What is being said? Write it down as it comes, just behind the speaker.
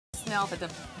smell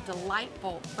the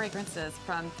delightful fragrances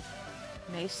from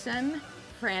Maison,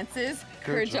 France's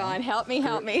Kurkdjian. Help me.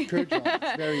 Kurkdjian.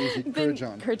 It's very easy.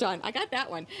 Kurkdjian. I got that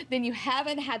one. Then you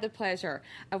haven't had the pleasure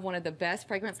of one of the best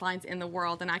fragrance lines in the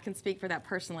world, and I can speak for that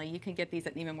personally. You can get these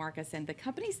at Neiman Marcus, and the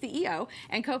company's CEO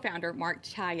and co-founder, Mark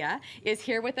Chaya, is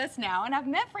here with us now. And I've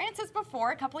met Francis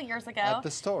before a couple of years ago. At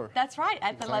the store. That's right,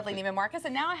 at the lovely Neiman Marcus.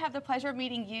 And now I have the pleasure of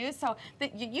meeting you. So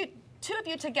that you two of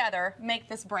you together make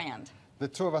this brand. The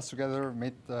two of us together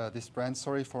made this brand.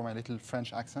 Sorry for my little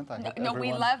French accent.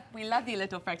 We love the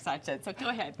little French accent, so go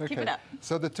ahead, keep it up.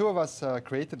 So the two of us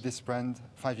created this brand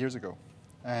 5 years ago.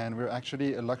 And we're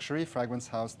actually a luxury fragrance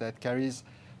house that carries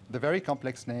the very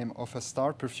complex name of a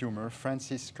star perfumer,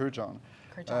 Francis Kurkdjian.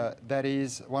 That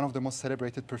is one of the most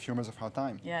celebrated perfumers of our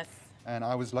time. Yes. And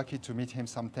I was lucky to meet him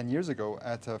some 10 years ago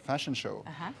at a fashion show.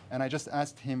 And I just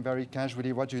asked him very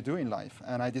casually, what do you do in life?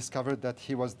 And I discovered that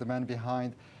he was the man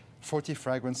behind 40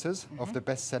 fragrances of the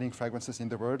best-selling fragrances in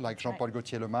the world, like Jean-Paul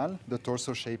Gaultier Le Male, the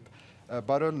torso-shaped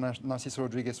bottle, Narciso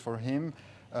Rodriguez for him,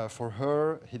 for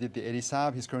her. He did the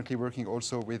Elisab. He's currently working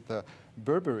also with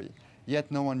Burberry. Yet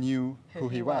no one knew who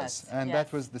he was. And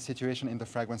that was the situation in the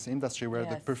fragrance industry, where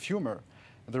the perfumer,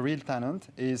 the real talent,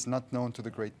 is not known to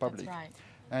the great public. That's right.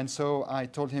 And so I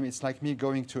told him it's like me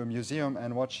going to a museum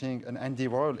and watching an Andy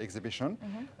Warhol exhibition,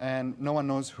 and no one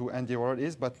knows who Andy Warhol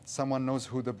is, but someone knows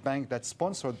who the bank that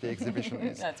sponsored the exhibition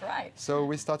is. That's right. So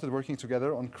we started working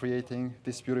together on creating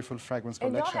this beautiful fragrance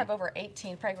collection. And y'all have over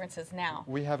 18 fragrances now.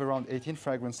 We have around 18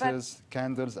 fragrances,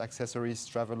 candles, accessories,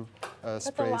 travel sprays.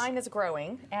 But the line is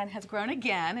growing and has grown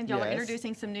again, and y'all are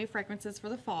introducing some new fragrances for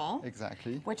the fall.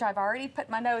 Exactly. Which I've already put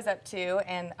my nose up to,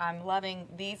 and I'm loving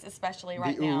these especially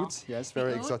right now. The oud, yes,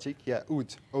 very exotic. Yeah,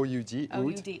 oud. O-U-D.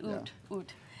 O-U-D, oud.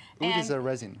 Oud is a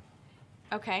resin.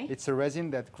 Okay. It's a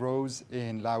resin that grows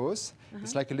in Laos.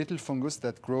 It's like a little fungus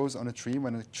that grows on a tree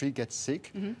when a tree gets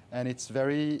sick. And it's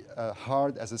very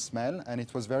hard as a smell. And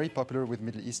it was very popular with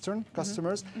Middle Eastern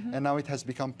customers. And now it has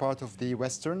become part of the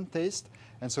Western taste.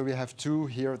 And so we have two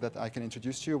here that I can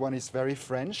introduce to you. One is very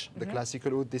French, the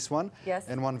classical oud, this one. Yes.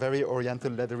 And one very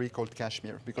oriental, leathery called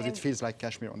cashmere, because it feels like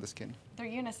cashmere on the skin. They're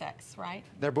unisex, right?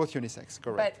 They're both unisex,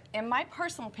 correct. But in my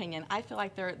personal opinion, I feel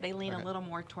like they lean a little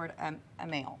more toward a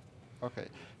male. Okay,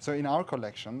 so in our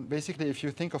collection, basically if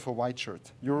you think of a white shirt,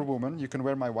 you're a woman, you can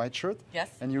wear my white shirt,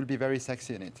 and you'll be very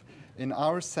sexy in it. In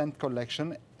our scent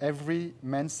collection, every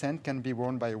men's scent can be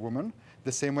worn by a woman.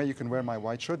 The same way you can wear my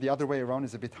white shirt. The other way around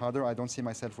is a bit harder. I don't see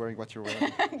myself wearing what you're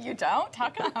wearing. You don't?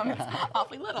 How come? It's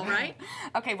awfully little, right?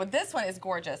 Okay, well this one is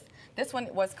gorgeous. This one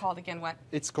was called again what?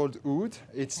 It's called oud.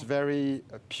 It's very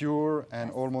pure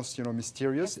and almost, you know,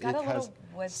 mysterious. It has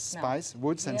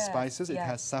woods and spices. It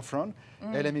has saffron.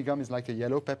 Elemigum is like a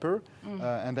yellow pepper.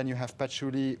 And then you have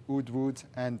patchouli, oud wood,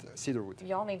 and cedarwood.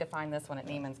 Y'all need to find this one at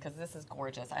Neiman's because this is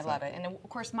gorgeous. I love it. And of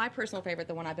course, my personal favorite,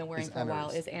 the one I've been wearing for a while,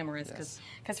 is Amyris.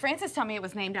 Because Francis told me it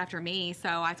was named after me, so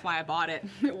that's why I bought it.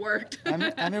 It worked.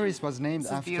 Amyris was named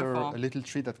after a little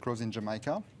tree that grows in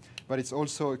Jamaica. But it's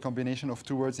also a combination of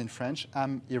two words in French,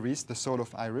 am iris, the soul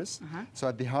of iris. So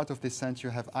at the heart of this scent, you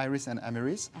have iris and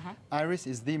amyris. Iris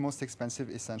is the most expensive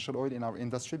essential oil in our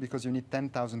industry because you need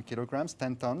 10,000 kilograms,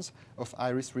 10 tons of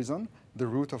iris resin, the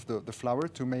root of the flower,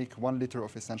 to make 1 liter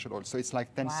of essential oil. So it's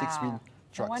like 10 six-wheel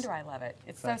trucks. No wonder I love it.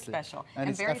 It's so special. And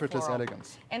it's very effortless floral.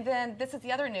 elegance. And then this is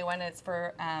the other new one. It's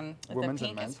for the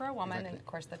pink is for a woman, Exactly. and of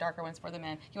course the darker one's for the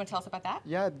men. You want to tell us about that?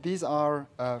 Yeah, these are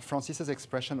Francis's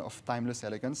expression of timeless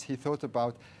elegance. He thought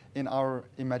about, in our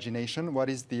imagination, what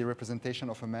is the representation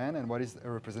of a man and what is a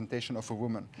representation of a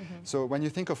woman. So when you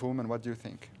think of a woman, what do you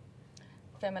think?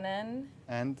 Feminine.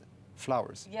 And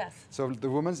flowers. Yes. So the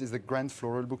woman's is the grand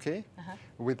floral bouquet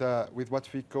with what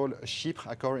we call a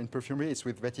chypre accord in perfumery. It's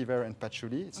with vetiver and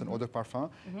patchouli. It's an eau de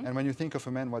parfum. And when you think of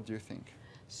a man, what do you think?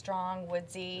 Strong,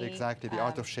 woodsy. Exactly, the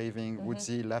art of shaving,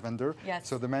 woodsy, lavender. Yes.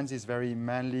 So the men's is very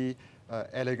manly,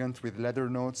 elegant with leather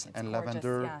notes and gorgeous,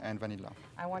 lavender and vanilla.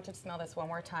 I want you to smell this one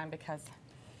more time because,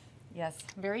 yes,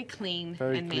 very clean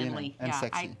Very and clean manly. and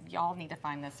sexy. Y'all need to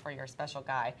find this for your special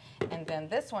guy. And then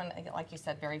this one, like you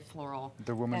said, very floral.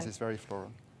 The woman's is very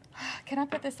floral. Can I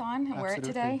put this on and wear it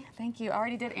today? Thank you. I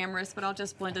already did Amyris, but I'll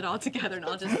just blend it all together and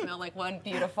I'll just smell like one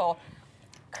beautiful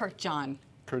Kurkdjian.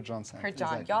 Kurkdjian scent.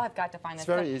 Kurkdjian. Y'all have got to find this.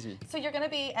 It's very easy. So you're going to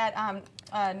be at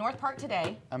North Park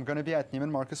today. I'm going to be at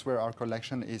Neiman Marcus, where our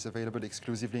collection is available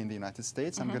exclusively in the United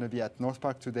States. I'm going to be at North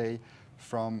Park today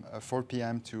from 4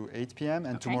 p.m. to 8 p.m.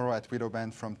 and tomorrow at Willow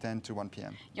Bend from 10 to 1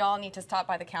 p.m. Y'all need to stop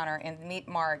by the counter and meet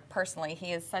Mark personally.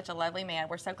 He is such a lovely man.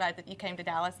 We're so glad that you came to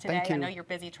Dallas today. Thank you. I know you're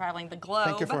busy traveling the globe.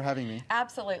 Thank you for having me.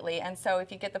 Absolutely. And so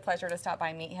if you get the pleasure to stop by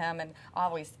and meet him, and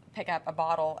always pick up a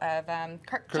bottle of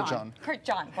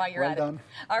Kurkdjian while you're well at done. it.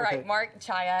 All right, Okay. Mark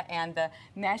Chaya and the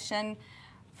Maison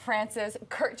Francis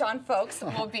Kurkdjian folks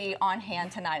will be on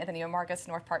hand tonight at the Neiman Marcus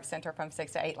North Park Center from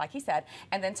 6 to 8, like he said,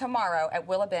 and then tomorrow at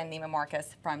Willow Bend Neiman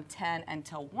Marcus from 10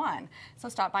 until 1. So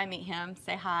stop by, meet him,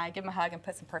 say hi, give him a hug, and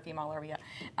put some perfume all over you.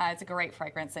 It's a great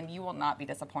fragrance, and you will not be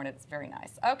disappointed. It's very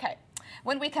nice. Okay,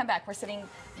 when we come back, we're sitting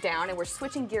down and we're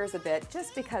switching gears a bit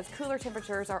just because cooler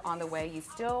temperatures are on the way. You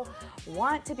still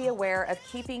want to be aware of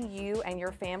keeping you and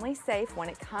your family safe when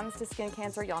it comes to skin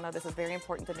cancer. Y'all know this is very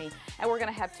important to me, and we're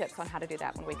going to have tips on how to do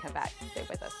that when we come back. Stay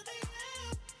with us.